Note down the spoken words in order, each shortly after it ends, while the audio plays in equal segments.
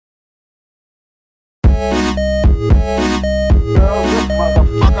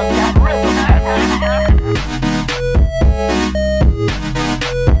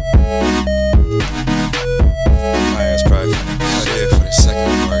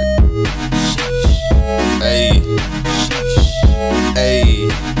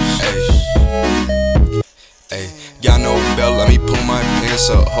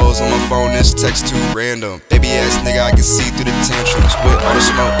text too random. Baby ass nigga, I can see through the tantrums. With all the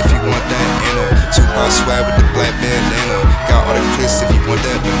smoke if you want that Anna. 2-pot swag with the black bandana. Got all the clips if you want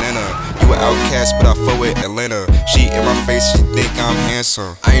that banana. You an outcast, but I fuck with Atlanta. She in my face, she think I'm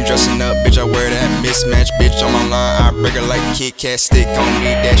handsome. I ain't dressing up, bitch, I wear that mismatch. Bitch on my line, I break her like Kit Kat. Stick on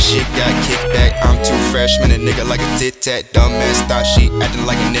me, that shit got kicked back. I'm too fresh, man, a nigga like a tit-tat. Dumbass thought she acting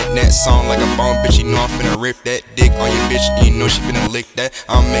like a knit-nat. Song like a bone, bitch, you know I'm finna rip that dick on you, bitch, you know she finna lick that.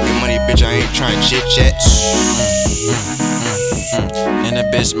 I'm making money, bitch, I ain't trying to chit-chat. In a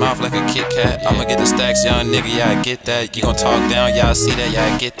bitch mouth like a Kit Kat. I'ma get the stacks, young nigga, yeah, I get that. You gon' talk down, yeah, I see that, yeah,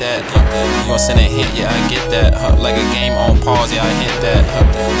 I get that. You gon' send a hint, yeah, I get that. Like a game on pause, yeah, I hit that.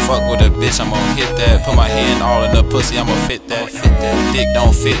 Fuck with a bitch, I'm gon' hit that. Put my hand all in the pussy, I'ma fit that. Dick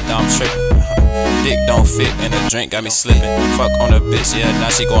don't fit, now I'm trippin'. Dick don't fit in a drink, got me slipping. Fuck on a bitch, yeah, now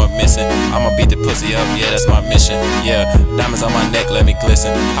she going missing. I'ma beat the pussy up, yeah, that's my mission. Yeah, diamonds on my neck, let me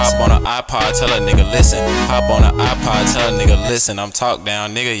glisten. Hop on an iPod, tell a nigga listen. Hop on an iPod, tell a nigga listen. I'm talk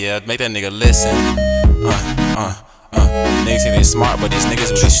down, nigga, yeah, make that nigga listen. Niggas think they smart, but these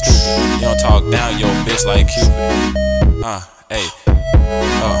niggas really stupid. You don't talk down your bitch like Cupid. Hey,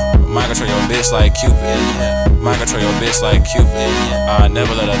 mind control your bitch like Cupid. Mind control your bitch like Cupid. I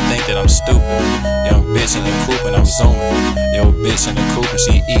never let her think that I'm stupid. Young bitch in the coupe and I'm zooming. Yo bitch in the coupe and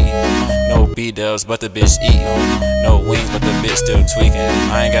she eating. No B-dubs but the bitch eating. No wings but the bitch still tweaking.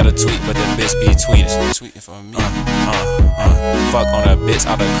 I ain't got a tweet but the bitch be tweeting. Tweeting for me. Fuck on a bitch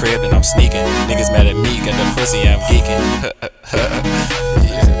out the crib and I'm sneaking. Niggas mad at me, got the pussy, I'm geeking.